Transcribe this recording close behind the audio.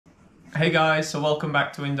Hey guys, so welcome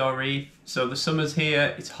back to Indoor Reef. So the summer's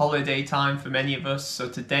here, it's holiday time for many of us, so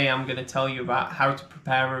today I'm going to tell you about how to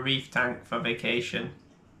prepare a reef tank for vacation.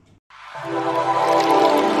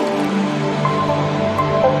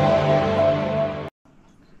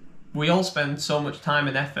 We all spend so much time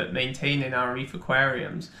and effort maintaining our reef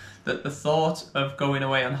aquariums that the thought of going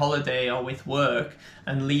away on holiday or with work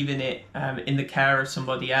and leaving it in the care of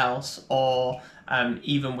somebody else, or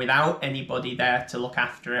even without anybody there to look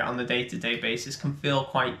after it on a day-to-day basis, can feel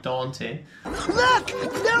quite daunting. Look!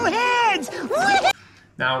 No hands!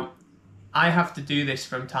 Now, I have to do this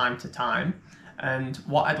from time to time, and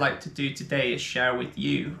what I'd like to do today is share with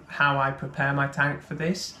you how I prepare my tank for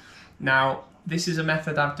this. Now, this is a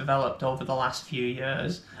method I've developed over the last few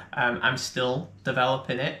years. I'm still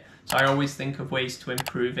developing it, so I always think of ways to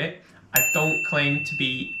improve it. I don't claim to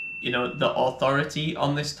be, the authority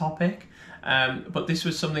on this topic, but this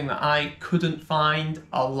was something that I couldn't find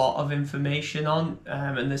a lot of information on,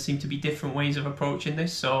 and there seem to be different ways of approaching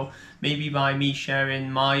this, so maybe by me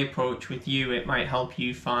sharing my approach with you, it might help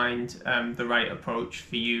you find the right approach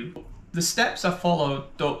for you. The steps I follow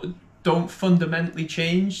don't fundamentally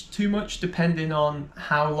change too much depending on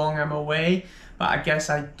how long I'm away, but I guess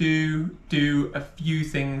I do a few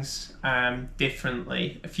things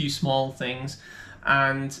differently, a few small things,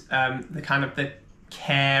 and the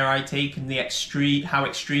care I take and how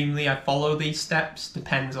extremely I follow these steps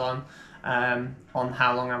depends on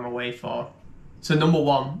how long I'm away for. So number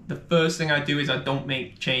one, the first thing I do is I don't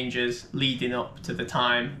make changes leading up to the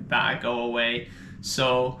time that I go away.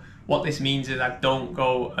 So what this means is I don't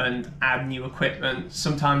go and add new equipment.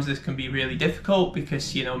 Sometimes this can be really difficult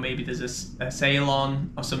because maybe there's a sale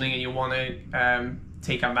on or something and you want to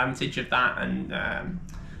take advantage of that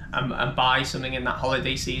and buy something in that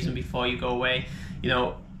holiday season before you go away.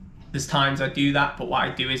 There's times I do that, but what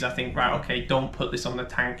I do is I think, right, okay, don't put this on the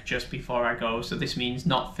tank just before I go. So this means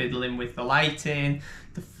not fiddling with the lighting,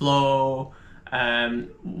 the flow,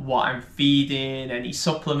 what I'm feeding, any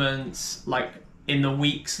supplements. Like in the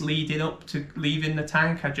weeks leading up to leaving the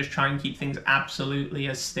tank, I just try and keep things absolutely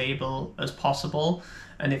as stable as possible.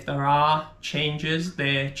 And if there are changes,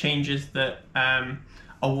 they're changes that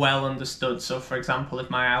are well understood. So for example,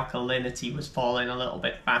 if my alkalinity was falling a little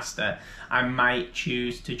bit faster, I might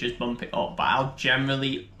choose to just bump it up, but I'll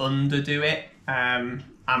generally underdo it. I'm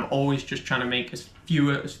always just trying to make as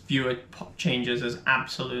fewer changes as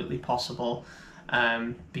absolutely possible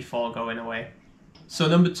before going away. So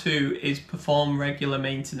number two is perform regular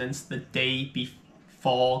maintenance the day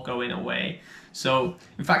before going away. So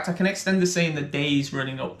in fact, I can extend the saying the days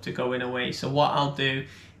running up to going away. So what I'll do,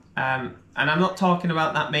 and I'm not talking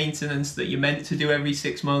about that maintenance that you're meant to do every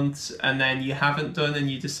 6 months and then you haven't done and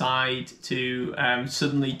you decide to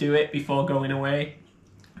suddenly do it before going away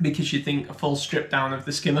because you think a full strip down of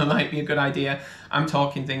the skimmer might be a good idea. I'm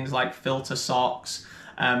talking things like filter socks,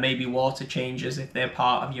 maybe water changes if they're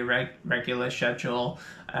part of your regular schedule,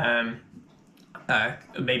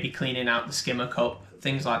 maybe cleaning out the skimmer cup,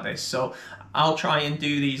 things like this. So I'll try and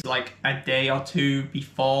do these like a day or two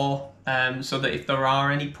before, so that if there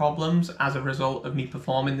are any problems as a result of me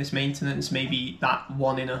performing this maintenance, maybe that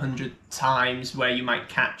 1 in 100 times where you might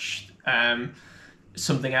catch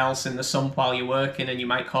something else in the sump while you're working and you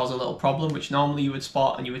might cause a little problem, which normally you would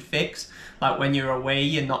spot and you would fix. Like when you're away,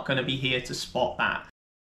 you're not going to be here to spot that.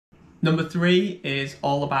 Number three is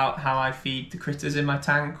all about how I feed the critters in my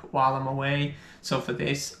tank while I'm away. So for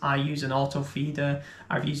this, I use an auto feeder.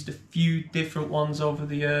 I've used a few different ones over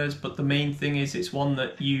the years, but the main thing is it's one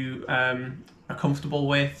that you are comfortable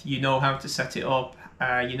with, you know how to set it up,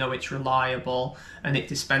 you know it's reliable, and it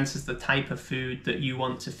dispenses the type of food that you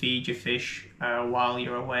want to feed your fish while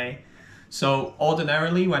you're away. So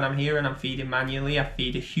ordinarily when I'm here and I'm feeding manually, I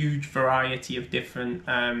feed a huge variety of different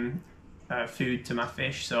food to my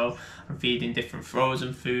fish. So I'm feeding different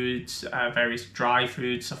frozen foods, various dry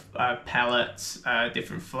foods, pellets,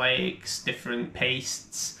 different flakes, different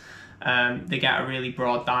pastes. They get a really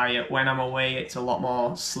broad diet. When I'm away, it's a lot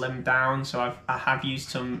more slimmed down. So I have used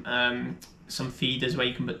some feeders where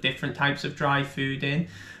you can put different types of dry food in.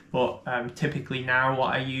 But typically now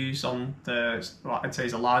what I use on what I'd say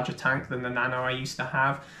is a larger tank than the Nano I used to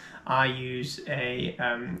have, I use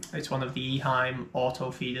it's one of the Eheim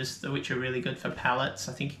auto feeders, which are really good for pellets.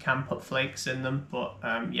 I think you can put flakes in them, but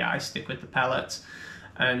yeah, I stick with the pellets.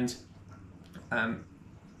 And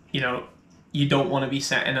you don't want to be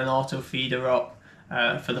setting an auto feeder up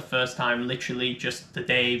for the first time, literally just the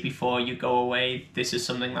day before you go away. This is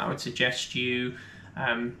something that I would suggest you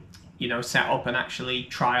set up and actually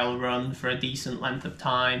trial run for a decent length of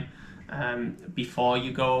time before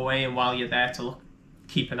you go away, and while you're there to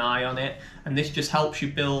keep an eye on it, and this just helps you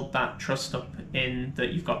build that trust up in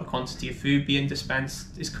that you've got the quantity of food being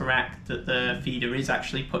dispensed is correct, that the feeder is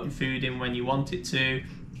actually putting food in when you want it to,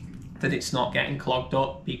 that it's not getting clogged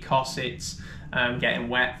up because it's getting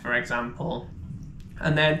wet, for example.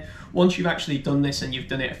 And then once you've actually done this and you've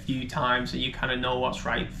done it a few times and you kind of know what's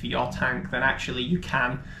right for your tank, then actually you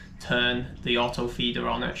can turn the auto feeder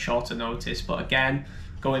on at shorter notice. But again,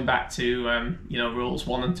 going back to rules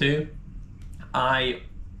 1 and 2, I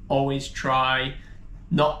always try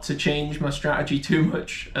not to change my strategy too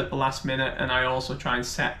much at the last minute, and I also try and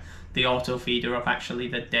set the auto feeder up actually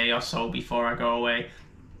the day or so before I go away,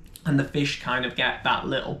 and the fish kind of get that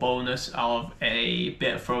little bonus of a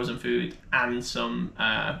bit of frozen food and some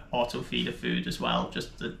auto feeder food as well,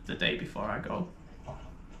 just the day before I go.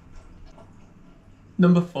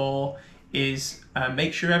 Number 4 is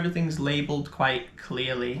make sure everything's labelled quite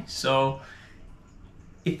clearly. So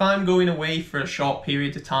if I'm going away for a short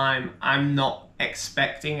period of time, I'm not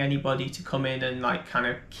expecting anybody to come in and like kind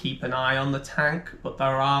of keep an eye on the tank, but there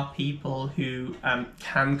are people who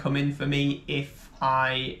can come in for me if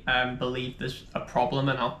I believe there's a problem,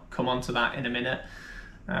 and I'll come on to that in a minute.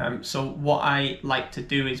 So what I like to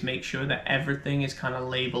do is make sure that everything is kind of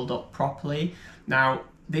labelled up properly. Now,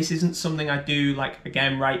 this isn't something I do like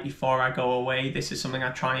again right before I go away. This is something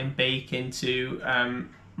I try and bake into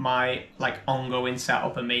my like ongoing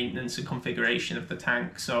setup and maintenance and configuration of the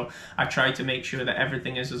tank. So I try to make sure that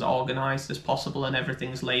everything is as organized as possible and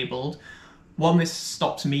everything's labeled. One, this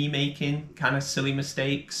stops me making kind of silly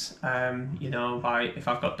mistakes. If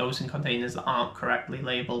I've got dosing containers that aren't correctly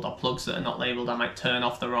labeled or plugs that are not labeled, I might turn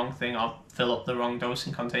off the wrong thing or fill up the wrong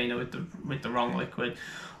dosing container with the wrong liquid.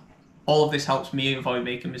 All of this helps me avoid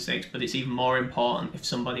making mistakes, but it's even more important if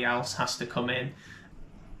somebody else has to come in.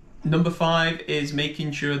 Number 5 is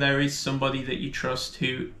making sure there is somebody that you trust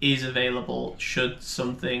who is available should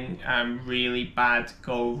something really bad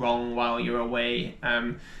go wrong while you're away.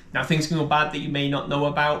 Now, things can go bad that you may not know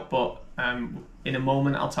about, but in a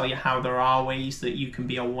moment I'll tell you how there are ways that you can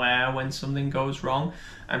be aware when something goes wrong.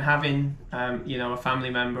 And having a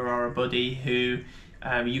family member or a buddy who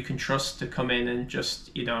you can trust to come in and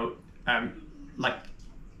just like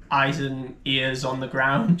eyes and ears on the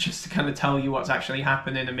ground just to kind of tell you what's actually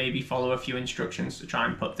happening and maybe follow a few instructions to try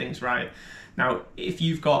and put things right. Now, if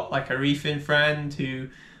you've got like a reefing friend who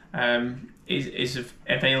is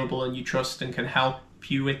available and you trust and can help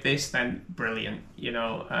you with this, then brilliant.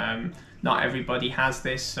 Not everybody has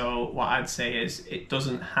this, so what I'd say is it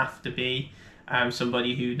doesn't have to be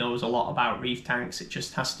somebody who knows a lot about reef tanks. It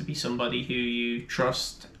just has to be somebody who you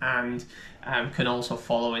trust and can also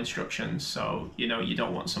follow instructions. So you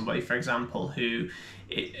don't want somebody, for example, who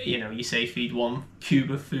you say feed 1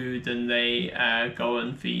 cube of food and they go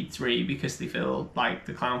and feed 3 because they feel like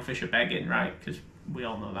the clownfish are begging, right? Because we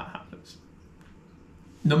all know that happens.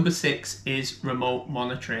 Number 6 is remote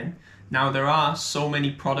monitoring. Now, there are so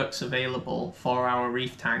many products available for our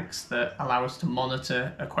reef tanks that allow us to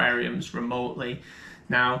monitor aquariums remotely.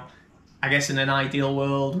 Now, I guess in an ideal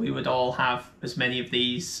world, we would all have as many of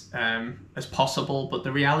these as possible, but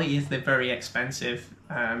the reality is they're very expensive.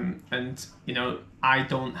 I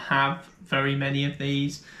don't have very many of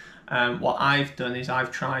these. What I've done is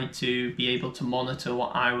I've tried to be able to monitor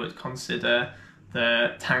what I would consider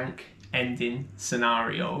the tank ending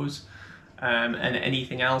scenarios. And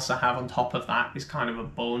anything else I have on top of that is kind of a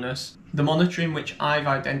bonus. The monitoring which I've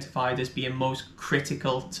identified as being most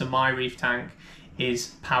critical to my reef tank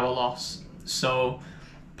is power loss. So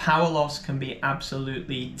power loss can be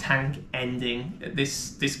absolutely tank ending.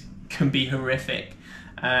 This can be horrific.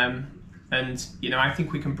 I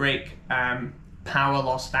think we can break power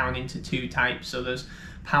loss down into 2 types. So there's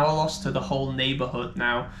power loss to the whole neighborhood.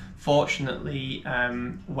 Now, fortunately,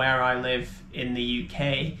 where I live in the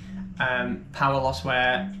UK, power loss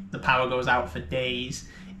where the power goes out for days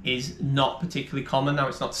is not particularly common. Now,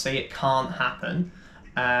 it's not to say it can't happen.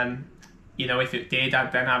 If it did,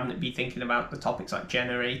 then I wouldn't be thinking about the topics like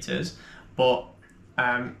generators. But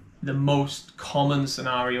the most common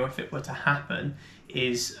scenario, if it were to happen,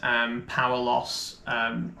 is power loss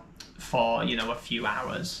for a few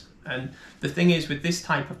hours. And the thing is, with this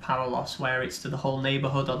type of power loss, where it's to the whole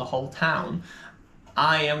neighborhood or the whole town,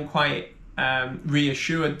 I am quite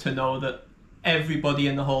reassured to know that everybody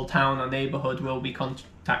in the whole town or neighborhood will be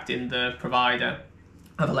contacting the provider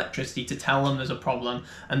of electricity to tell them there's a problem,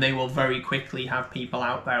 and they will very quickly have people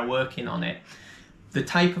out there working on it. The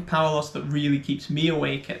type of power loss that really keeps me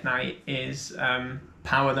awake at night is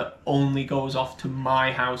power that only goes off to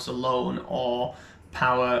my house alone, or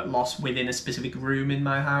power loss within a specific room in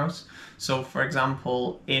my house. So for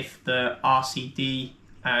example, if the RCD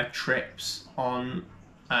trips on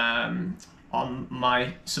on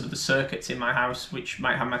some of the circuits in my house which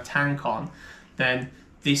might have my tank on, then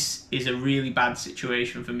this is a really bad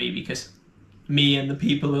situation for me, because me and the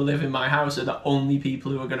people who live in my house are the only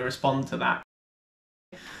people who are going to respond to that.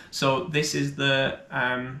 So this is the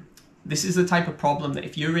type of problem that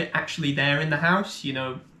if you're actually there in the house, you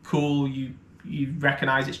know, cool, you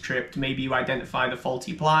recognize it's tripped, maybe you identify the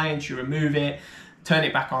faulty appliance, you remove it, turn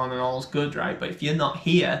it back on and all's good, right? But if you're not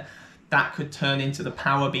here, that could turn into the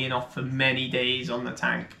power being off for many days on the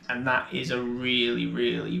tank, and that is a really,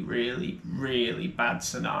 really, really, really bad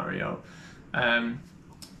scenario.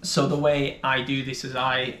 So the way I do this is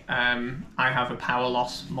I have a power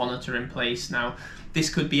loss monitor in place. Now, this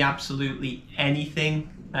could be absolutely anything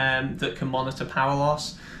that can monitor power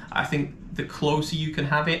loss. I think the closer you can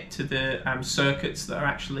have it to the circuits that are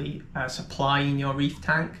actually supplying your reef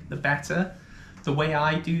tank, the better. The way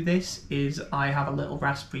I do this is I have a little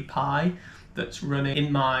Raspberry Pi that's running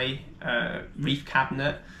in my reef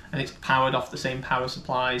cabinet, and it's powered off the same power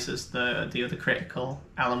supplies as the other critical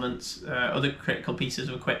elements, other critical pieces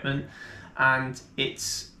of equipment, and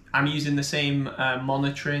I'm using the same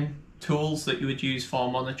monitoring tools that you would use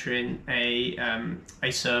for monitoring a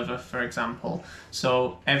server, for example.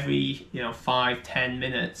 So every 5-10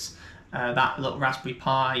 minutes, that little Raspberry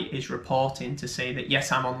Pi is reporting to say that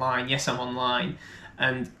yes, I'm online, yes, I'm online.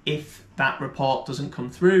 And if that report doesn't come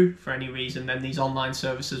through for any reason, then these online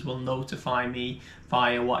services will notify me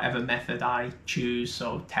via whatever method I choose.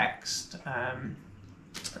 So text,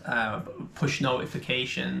 push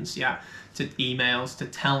notifications, to emails, to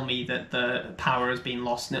tell me that the power has been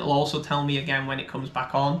lost. And it'll also tell me again when it comes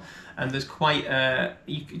back on. And there's quite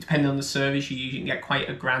depending on the service you can get quite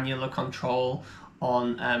a granular control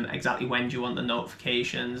on exactly when do you want the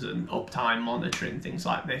notifications and uptime monitoring, things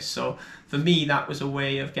like this. So for me, that was a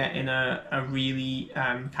way of getting a really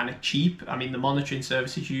kind of cheap, I mean, the monitoring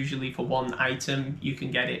service is usually for one item, you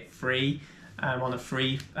can get it free on a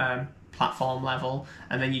free platform level,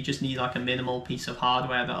 and then you just need like a minimal piece of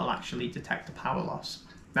hardware that'll actually detect the power loss.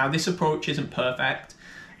 Now, this approach isn't perfect.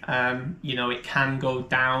 It can go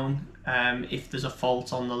down if there's a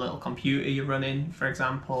fault on the little computer you're running, for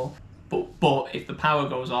example. But if the power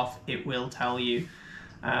goes off, it will tell you.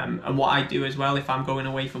 And what I do as well, if I'm going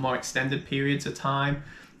away for more extended periods of time,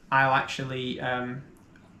 I'll actually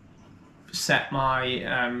set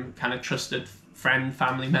my kind of trusted friend,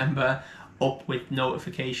 family member up with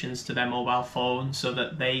notifications to their mobile phone, so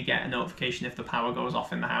that they get a notification if the power goes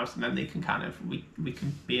off in the house, and then they can kind of, we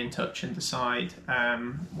can be in touch and decide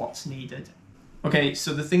what's needed. Okay,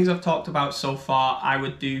 so the things I've talked about so far, I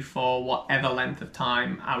would do for whatever length of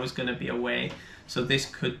time I was going to be away. So this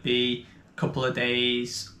could be a couple of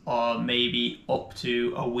days, or maybe up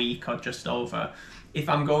to a week or just over. If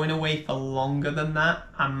I'm going away for longer than that,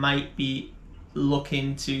 I might be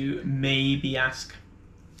looking to maybe ask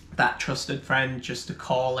that trusted friend just to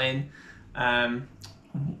call in,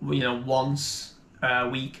 once a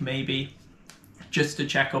week maybe, just to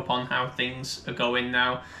check up on how things are going.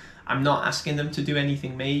 Now, I'm not asking them to do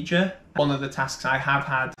anything major. One of the tasks I have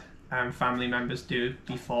had family members do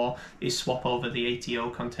before is swap over the ATO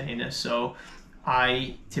container. So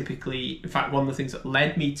I typically, in fact, one of the things that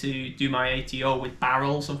led me to do my ATO with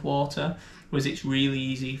barrels of water was it's really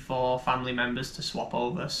easy for family members to swap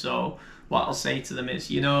over. So what I'll say to them is,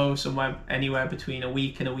 anywhere between a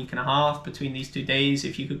week and a week and a half between these 2 days,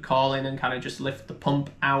 if you could call in and kind of just lift the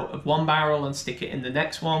pump out of one barrel and stick it in the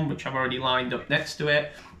next one, which I've already lined up next to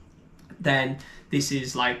it, then this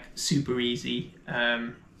is like super easy.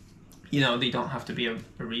 They don't have to be a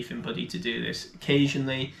reefing buddy to do this.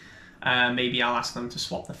 Occasionally, maybe I'll ask them to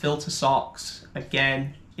swap the filter socks.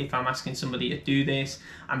 Again, if I'm asking somebody to do this,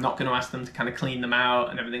 I'm not going to ask them to kind of clean them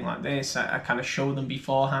out and everything like this. I kind of show them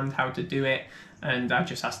beforehand how to do it, and I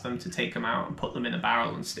just ask them to take them out and put them in a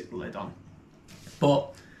barrel and stick the lid on.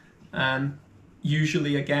 But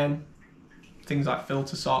usually, again, things like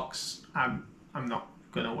filter socks, I'm not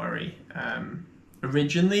going to worry.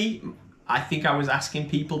 Originally, I think I was asking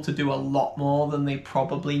people to do a lot more than they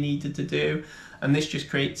probably needed to do, and this just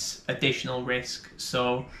creates additional risk.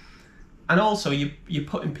 So, and also you're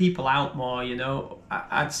putting people out more,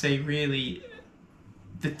 I'd say really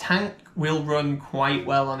the tank will run quite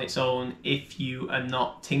well on its own if you are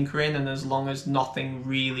not tinkering, and as long as nothing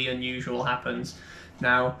really unusual happens.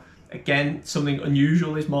 Now, again, something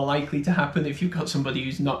unusual is more likely to happen if you've got somebody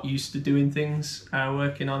who's not used to doing things,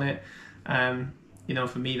 working on it.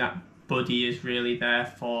 For me, that buddy is really there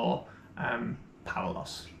for power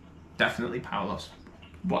loss. Definitely power loss.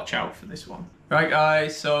 Watch out for this one. Right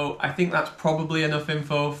guys, so I think that's probably enough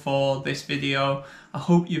info for this video. I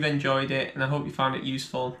hope you've enjoyed it and I hope you found it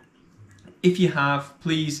useful. If you have,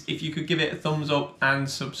 please, if you could give it a thumbs up and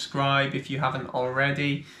subscribe if you haven't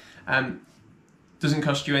already. Doesn't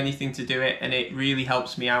cost you anything to do it, and it really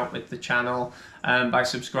helps me out with the channel. By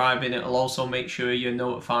subscribing, it'll also make sure you're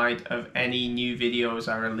notified of any new videos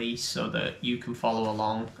I release so that you can follow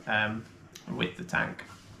along with the tank.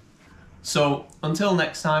 So until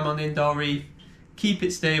next time on Indoor Reef, keep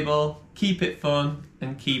it stable, keep it fun,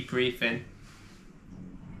 and keep reefing.